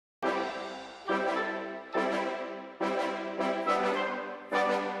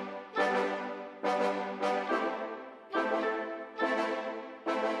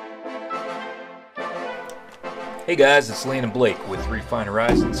Hey guys, it's Landon Blake with Refine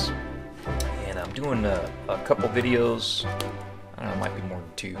Horizons, and I'm doing a couple videos. I don't know, it might be more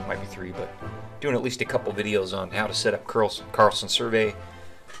than two, might be three, but doing at least a couple videos on how to set up Carlson Survey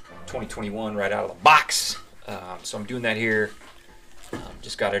 2021 right out of the box. So I'm doing that here.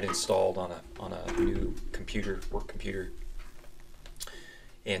 Just got it installed on a new computer, work computer,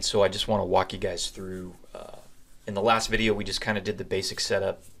 and so I just want to walk you guys through. In the last video, we just kind of did the basic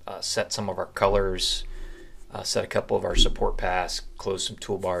setup, set some of our colors. Set a couple of our support paths, close some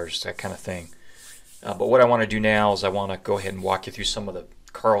toolbars, that kind of thing. But what I want to do now is I want to go ahead and walk you through some of the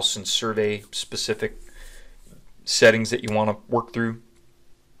Carlson Survey specific settings that you want to work through.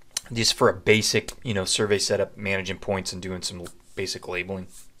 Just for a basic, survey setup, managing points and doing some basic labeling.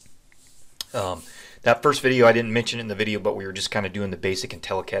 That first video I didn't mention in the video, but we were just kind of doing the basic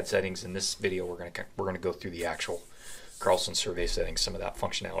IntelliCAD settings. In this video, we're gonna go through the actual Carlson Survey settings, some of that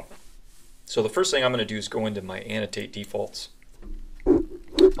functionality. So the first thing I'm going to do is go into my annotate defaults. I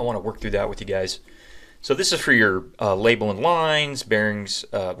want to work through that with you guys. So this is for your labeling lines, bearings,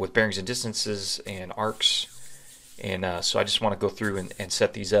 with bearings and distances and arcs. And so I just want to go through and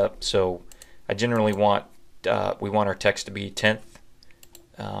set these up. So I generally want, we want our text to be 1/10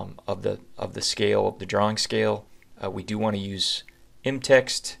 of the scale, of the drawing scale. We do want to use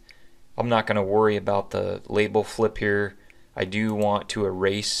mtext. I'm not going to worry about the label flip here. I do want to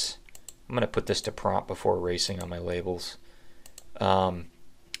erase. I'm going to put this to prompt before erasing on my labels.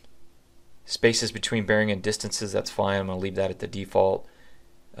 Spaces between bearing and distances, that's fine. I'm going to leave that at the default.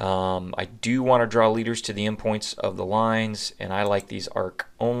 I do want to draw leaders to the endpoints of the lines, and I like these arc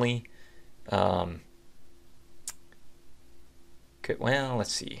only. Okay, well,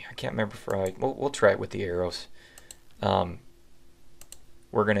 let's see. I can't remember if we'll try it with the arrows.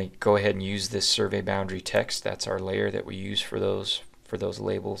 We're going to go ahead and use this survey boundary text. That's our layer that we use for those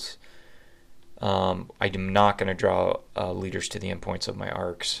labels. I am not going to draw leaders to the endpoints of my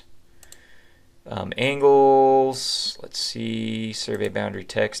arcs. Angles, let's see, survey boundary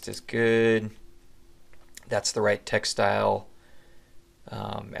text is good. That's the right text style.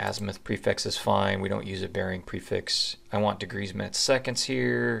 Azimuth prefix is fine. We don't use a bearing prefix. I want degrees, minutes, seconds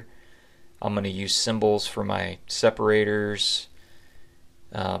here. I'm going to use symbols for my separators.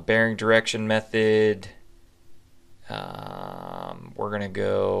 Bearing direction method. We're going to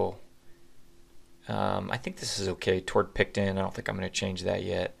go... I think this is okay toward picked in. I don't think I'm going to change that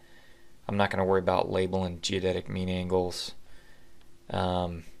yet. I'm not going to worry about labeling geodetic mean angles.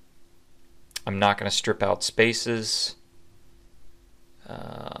 I'm not going to strip out spaces.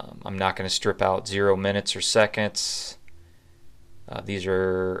 I'm not going to strip out 0 minutes or seconds. These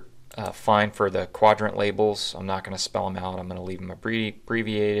are fine for the quadrant labels. I'm not going to spell them out. I'm going to leave them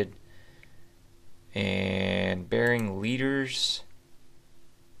abbreviated. And bearing leaders.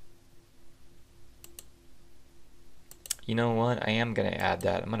 You know what? I am going to add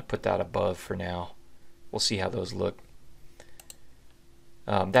that. I'm going to put that above for now. We'll see how those look.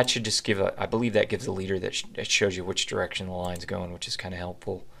 That should just give I believe that gives a leader that shows you which direction the line's going, which is kind of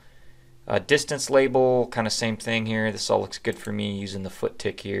helpful. Distance label, kind of same thing here. This all looks good for me using the foot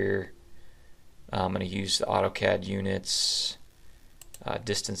tick here. I'm going to use the AutoCAD units.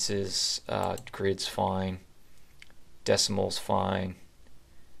 Distances, grid's fine. Decimals fine.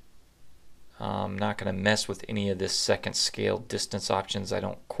 I'm not going to mess with any of this second scale distance options. I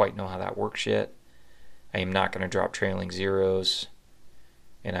don't quite know how that works yet. I am not going to drop trailing zeros,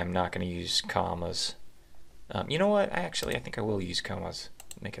 and I'm not going to use commas. You know what? I think I will use commas.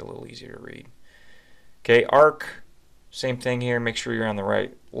 Make it a little easier to read. Okay, arc, same thing here. Make sure you're on the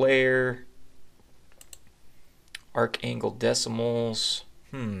right layer. Arc angle decimals.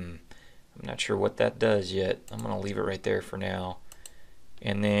 I'm not sure what that does yet. I'm going to leave it right there for now.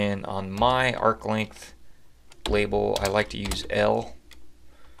 And then on my arc length label, I like to use L.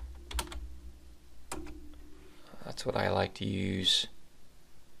 That's what I like to use.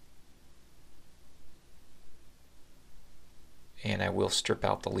 And I will strip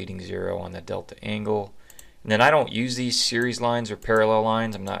out the leading 0 on the delta angle. And then I don't use these series lines or parallel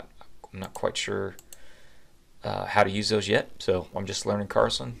lines. I'm not quite sure how to use those yet. So I'm just learning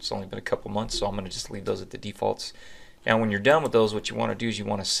Carlson. It's only been a couple months, so I'm going to just leave those at the defaults. Now when you're done with those, what you want to do is you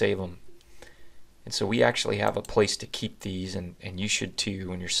want to save them. And so we actually have a place to keep these, and you should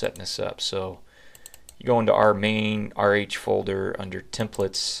too when you're setting this up. So you go into our main RH folder under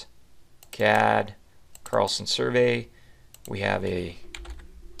templates, CAD, Carlson Survey. We have a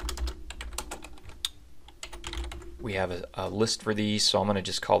list for these, so I'm going to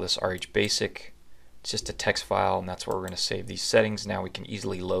just call this RH Basic. It's just a text file, and that's where we're going to save these settings. Now we can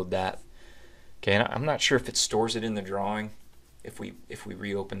easily load that. Okay, and I'm not sure if it stores it in the drawing. If we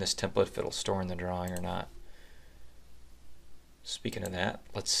reopen this template, if it'll store in the drawing or not. Speaking of that,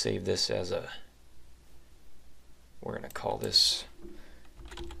 let's save this as a, we're going to call this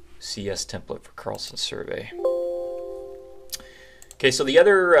CS template for Carlson survey. Okay, so the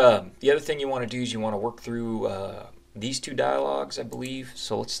other thing you want to do is you want to work through these two dialogues, I believe.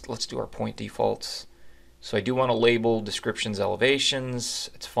 So let's do our point defaults. So I do want to label descriptions elevations.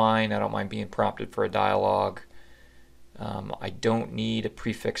 It's fine. I don't mind being prompted for a dialogue. I don't need a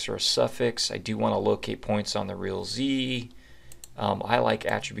prefix or a suffix. I do want to locate points on the real Z. I like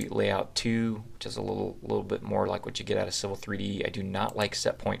attribute layout 2, which is a little bit more like what you get out of Civil 3D. I do not like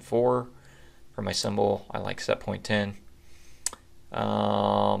set point 4 for my symbol. I like set point 10.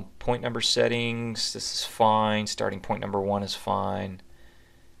 Point number settings, this is fine. Starting point number 1 is fine.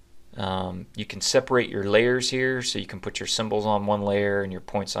 You can separate your layers here, so you can put your symbols on one layer and your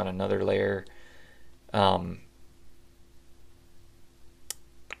points on another layer. I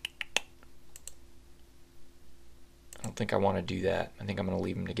don't think I want to do that. I think I'm going to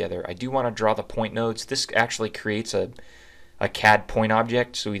leave them together. I do want to draw the point nodes. This actually creates a CAD point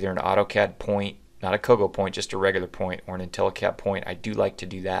object, so either an AutoCAD point, not a Kogo point, just a regular point, or an IntelliCAD point. I do like to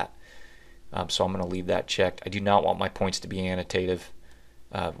do that, so I'm going to leave that checked. I do not want my points to be annotative.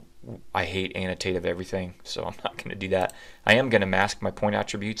 I hate annotative everything, so I'm not going to do that. I am going to mask my point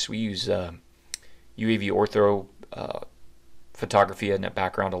attributes. We use UAV ortho photography in that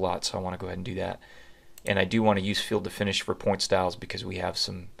background a lot, so I want to go ahead and do that. And I do want to use field to finish for point styles because we have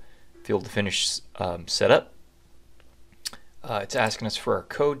some field to finish set up. It's asking us for our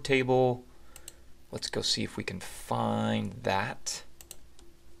code table. Let's go see if we can find that.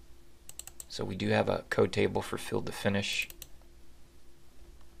 So we do have a code table for field to finish.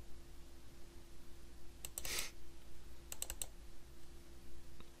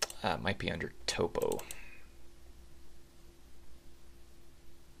 It might be under topo.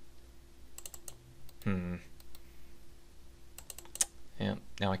 Yeah,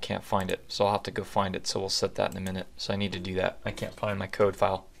 now I can't find it, so I'll have to go find it, so we'll set that in a minute. So I need to do that. I can't find my code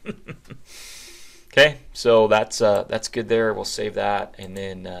file. Okay, so that's good there. We'll save that, and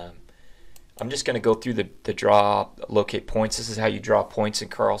then I'm just going to go through the draw, locate points. This is how you draw points in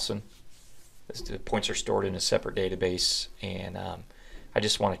Carlson. The points are stored in a separate database, and I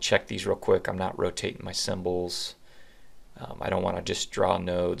just want to check these real quick. I'm not rotating my symbols. I don't want to just draw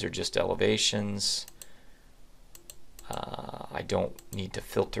nodes or just elevations. I don't need to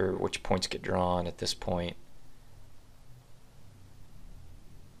filter which points get drawn at this point.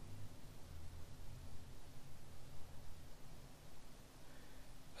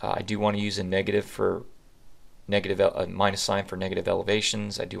 I do want to use a negative for a minus sign for negative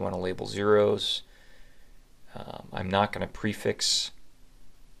elevations. I do want to label zeros. I'm not going to prefix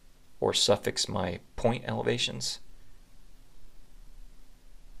or suffix my point elevations.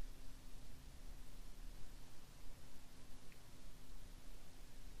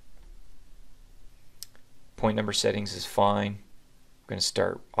 Point number settings is fine. We're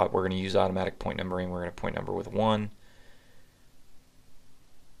going to use automatic point numbering. We're going to point number with 1.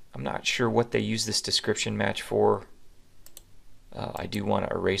 I'm not sure what they use this description match for. I do want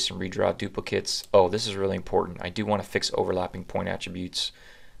to erase and redraw duplicates. Oh, this is really important. I do want to fix overlapping point attributes.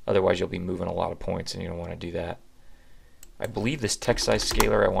 Otherwise, you'll be moving a lot of points, and you don't want to do that. I believe this text size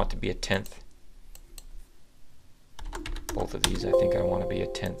scalar I want to be a 1/10. Both of these I think I want to be a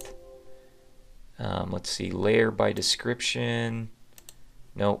 1/10. Let's see, layer by description.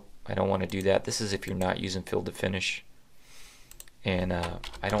 Nope, I don't want to do that. This is if you're not using field to finish. And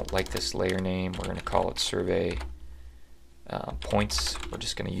I don't like this layer name. We're going to call it survey points. We're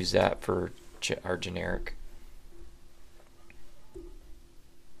just going to use that for our generic.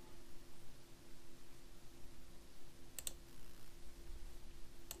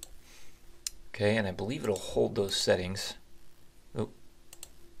 Okay, and I believe it'll hold those settings. Oh,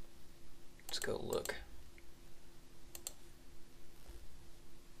 let's go look.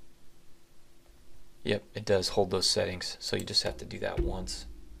 Yep, it does hold those settings, so you just have to do that once.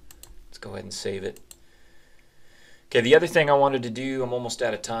 Let's go ahead and save it. Okay, the other thing I wanted to do, I'm almost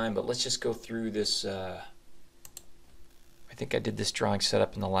out of time, but let's just go through this. I think I did this drawing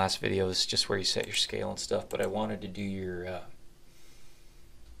setup in the last video. This is just where you set your scale and stuff, but I wanted to do your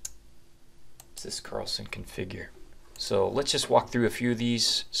what's this Carlson configure. So let's just walk through a few of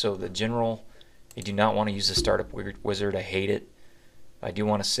these. So the general, you do not want to use the startup wizard. I hate it. I do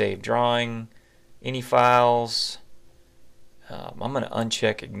want to save drawing. Any files. I'm going to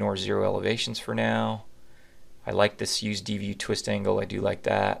uncheck ignore zero elevations for now. I like this use DView twist angle. I do like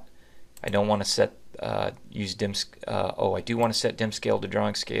that. I don't want to set use dim. I do want to set dim scale to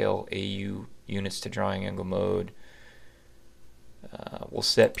drawing scale. AU units to drawing angle mode. We'll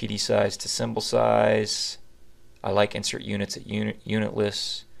set PD size to symbol size. I like insert units at unit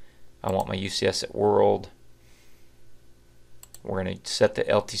lists. I want my UCS at world. We're going to set the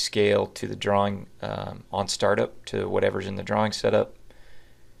LT scale to the drawing on startup to whatever's in the drawing setup.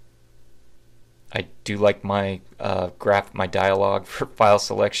 I do like my my dialog for file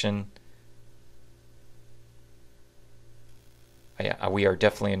selection. We are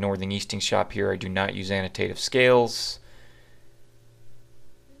definitely a northern easting shop here. I do not use annotative scales.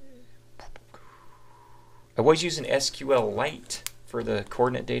 I was using SQLite for the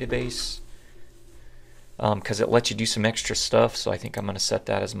coordinate database because it lets you do some extra stuff, so I think I'm going to set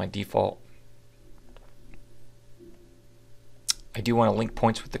that as my default. I do want to link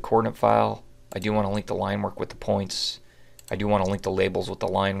points with the coordinate file. I do want to link the line work with the points. I do want to link the labels with the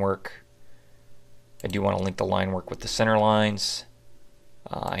line work. I do want to link the line work with the center lines.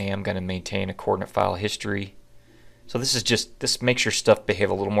 I am going to maintain a coordinate file history. So this makes your stuff behave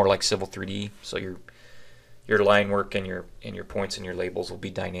a little more like Civil 3D. So your line work and your points and your labels will be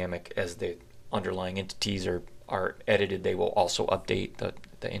dynamic as the underlying entities are edited. They will also update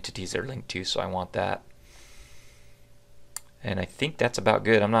the entities they're linked to. So I want that. And I think that's about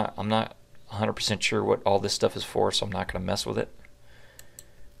good. I'm not 100% sure what all this stuff is for, so I'm not going to mess with it.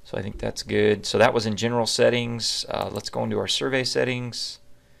 So I think that's good. So that was in general settings. Let's go into our survey settings.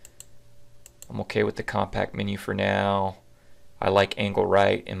 I'm okay with the compact menu for now. I like angle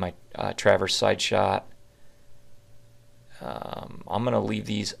right in my traverse side shot. I'm going to leave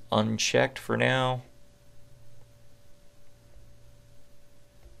these unchecked for now.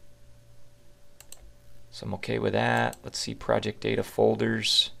 So I'm okay with that. Let's see project data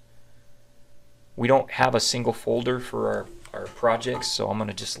folders. We don't have a single folder for our projects, so I'm going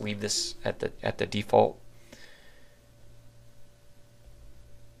to just leave this at the default.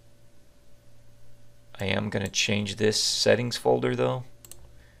 I am going to change this settings folder though.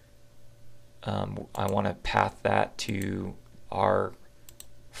 I want to path that to our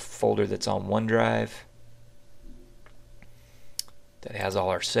folder that's on OneDrive that has all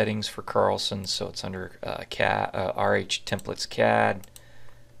our settings for Carlson. So it's under RH templates CAD.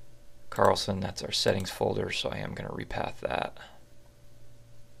 Carlson, that's our settings folder, so I am going to repath that.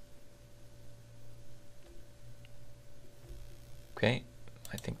 Okay,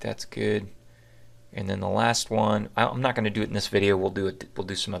 I think that's good. And then the last one, I'm not going to do it in this video. We'll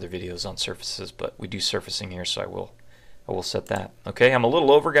do some other videos on surfaces, but we do surfacing here, so I will set that. Okay, I'm a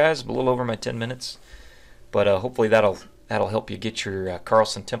little over, guys. I'm a little over my 10 minutes, but hopefully that'll help you get your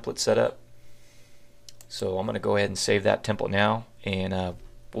Carlson template set up. So I'm going to go ahead and save that template now, and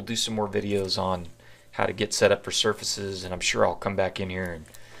we'll do some more videos on how to get set up for surfaces, and I'm sure I'll come back in here and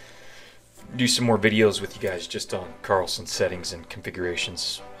do some more videos with you guys just on Carlson settings and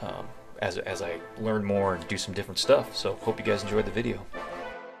configurations as I learn more and do some different stuff. So hope you guys enjoyed the video.